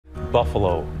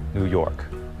Buffalo, New York,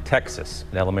 Texas,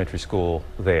 an elementary school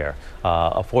there,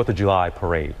 a 4th of July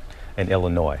parade in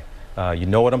Illinois. You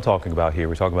know what I'm talking about here.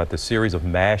 We're talking about the series of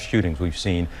mass shootings we've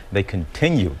seen. They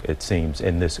continue, it seems,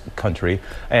 in this country,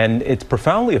 and it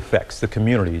profoundly affects the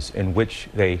communities in which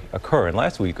they occur. And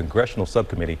last week, a congressional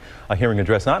subcommittee hearing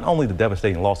addressed not only the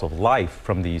devastating loss of life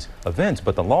from these events,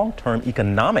 but the long-term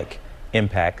economic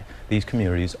impact these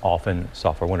communities often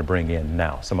suffer. I want to bring in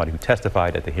now somebody who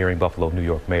testified at the hearing, Buffalo, New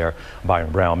York Mayor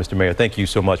Byron Brown. Mr. Mayor, thank you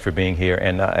so much for being here.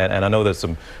 And I know there's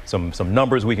some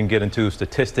numbers we can get into,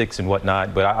 statistics and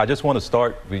whatnot, but I just want to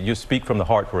start, you speak from the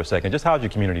heart for a second. Just how's your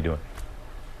community doing?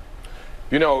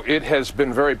 You know, it has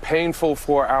been very painful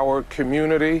for our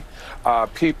community.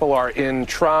 People are in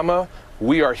trauma.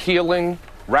 We are healing,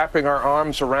 wrapping our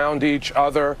arms around each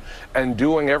other and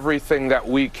doing everything that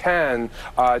we can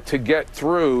to get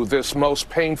through this most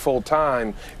painful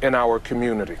time in our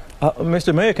community.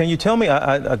 Mr. Mayor, can you tell me,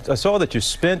 I saw that you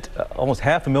spent almost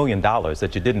 $500,000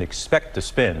 that you didn't expect to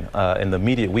spend in the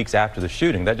immediate weeks after the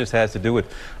shooting. That just has to do with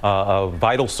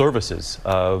vital services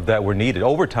that were needed,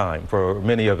 overtime for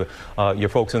many of your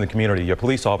folks in the community, your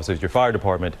police officers, your fire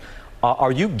department.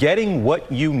 Are you getting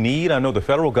what you need? I know the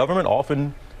federal government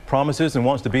often promises and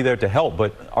wants to be there to help,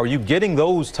 but are you getting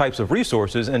those types of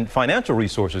resources and financial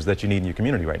resources that you need in your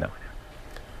community right now?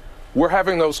 We're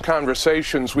having those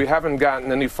conversations. We haven't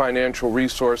gotten any financial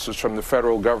resources from the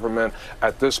federal government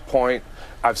at this point.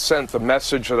 I've sent the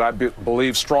message that I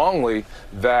believe strongly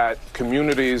that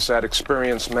communities that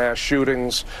experience mass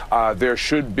shootings, there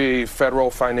should be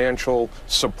federal financial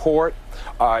support.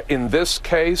 In this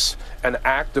case, an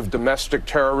act of domestic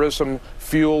terrorism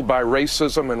fueled by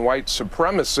racism and white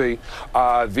supremacy,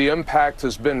 the impact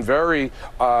has been very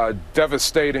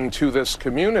devastating to this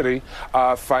community.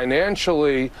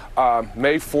 Financially,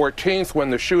 May 14th, when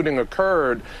the shooting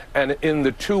occurred, and in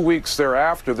the 2 weeks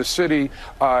thereafter, the city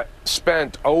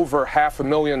spent over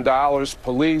 $500,000,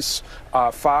 police,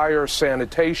 fire,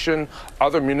 sanitation,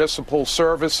 other municipal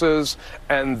services,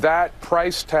 and that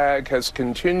price tag has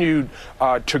continued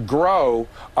to grow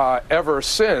ever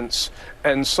since.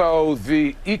 And so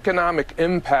the economic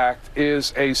impact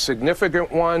is a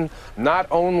significant one, not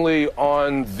only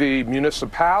on the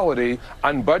municipality,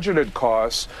 on budgeted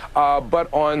costs,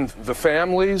 but on the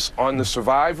families, on the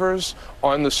survivors,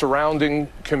 on the surrounding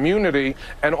community,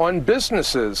 and on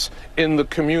businesses in the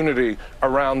community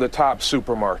around the top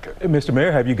supermarket. Mr.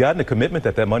 Mayor, have you gotten a commitment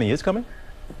that that money is coming?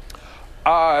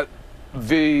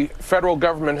 The federal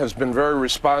government has been very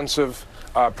responsive.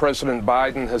 President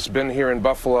Biden has been here in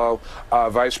Buffalo.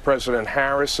 Vice President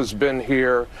Harris has been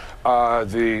here.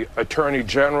 The Attorney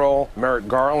General, Merrick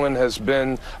Garland, has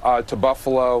been to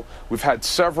Buffalo. We've had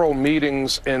several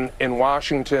meetings in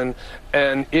Washington,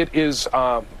 and it is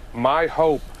my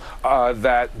hope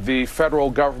that the federal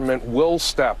government will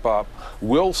step up,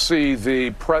 will see the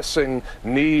pressing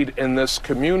need in this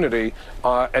community,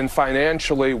 and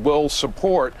financially will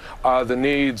support the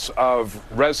needs of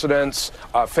residents,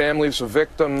 families of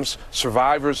victims,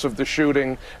 survivors of the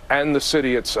shooting, and the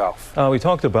city itself. We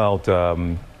talked about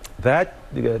the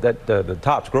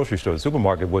Tops grocery store, the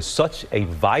supermarket, was such a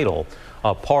vital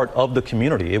part of the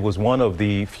community. It was one of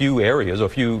the few areas, or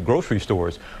few grocery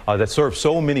stores that served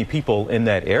so many people in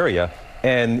that area.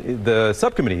 And the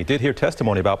subcommittee did hear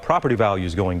testimony about property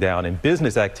values going down and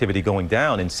business activity going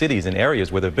down in cities and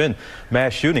areas where there have been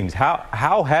mass shootings.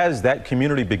 How has that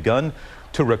community begun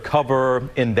to recover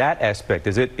in that aspect?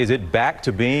 Is it back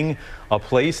to being a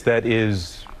place that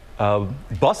is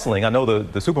bustling? I know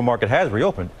the supermarket has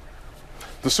reopened.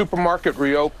 The supermarket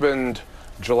reopened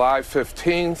July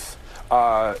 15th.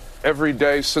 Every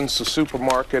day since the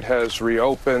supermarket has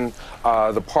reopened,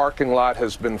 the parking lot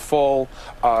has been full.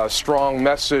 Strong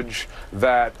message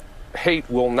that hate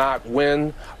will not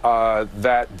win,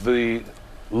 that the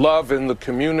love in the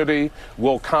community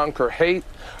will conquer hate.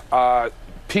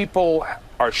 People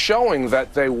are showing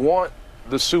that they want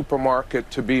the supermarket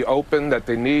to be open, that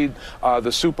they need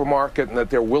the supermarket, and that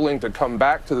they're willing to come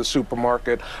back to the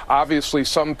supermarket. Obviously,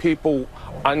 some people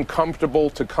uncomfortable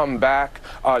to come back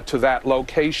to that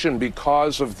location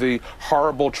because of the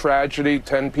horrible tragedy,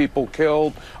 10 people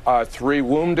killed, 3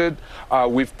 wounded.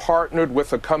 We've partnered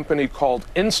with a company called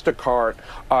Instacart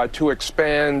to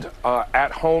expand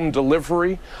at-home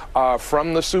delivery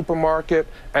from the supermarket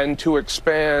and to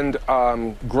expand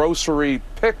grocery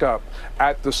pickup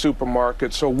at the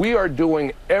supermarket. So we are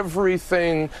doing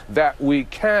everything that we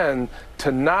can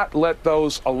to not let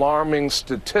those alarming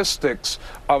statistics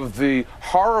of the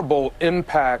horrible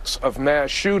impacts of mass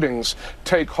shootings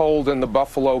take hold in the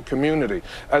Buffalo community.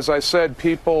 As I said,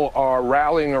 people are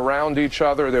rallying around each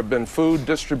other. There have been food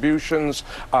distributions,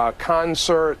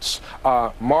 concerts,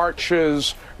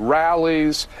 marches,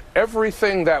 rallies,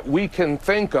 everything that we can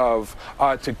think of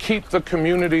to keep the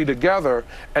community together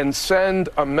and send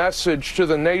a message to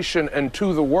the nation and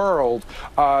to the world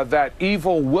that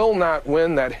evil will not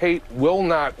win, that hate will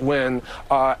not win,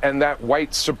 and that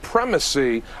white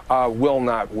supremacy will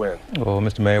not win. Well,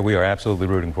 Mr. Mayor, we are absolutely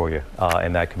rooting for you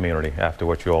in that community after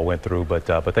what you all went through. But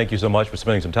thank you so much for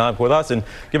spending some time with us and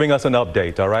giving us an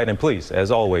update, all right? And please, as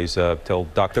always, tell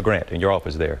Dr. Grant in your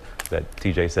office there that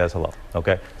TJ says hello,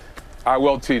 okay? I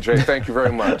will, TJ. Thank you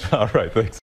very much. All right,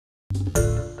 thanks.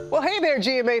 Well, hey there,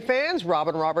 GMA fans.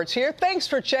 Robin Roberts here. Thanks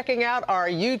for checking out our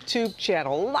YouTube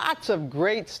channel. Lots of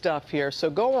great stuff here. So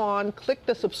go on, click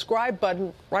the subscribe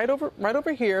button right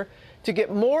over here to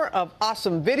get more of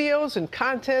awesome videos and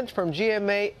content from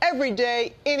GMA every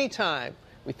day, anytime.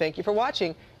 We thank you for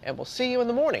watching, and we'll see you in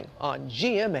the morning on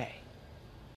GMA.